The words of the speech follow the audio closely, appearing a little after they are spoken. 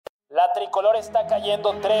La tricolor está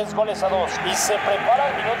cayendo 3-2 y se prepara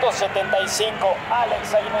al minuto 75.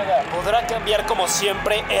 Alex Aguinaga, ¿podrá cambiar como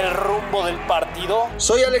siempre el rumbo del partido?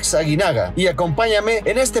 Soy Alex Aguinaga y acompáñame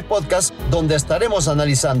en este podcast donde estaremos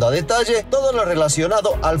analizando a detalle todo lo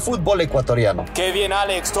relacionado al fútbol ecuatoriano. Qué bien,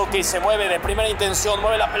 Alex, toca y se mueve de primera intención,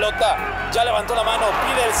 mueve la pelota, ya levantó la mano,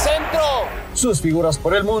 pide el centro. Sus figuras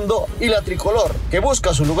por el mundo y la tricolor que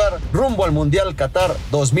busca su lugar rumbo al Mundial Qatar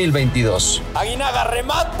 2022. Aguinaga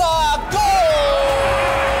remata, ¡gol!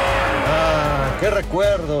 ¡Ah, qué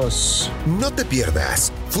recuerdos! No te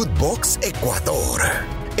pierdas futvox Ecuador,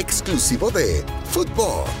 exclusivo de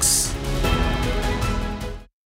futvox.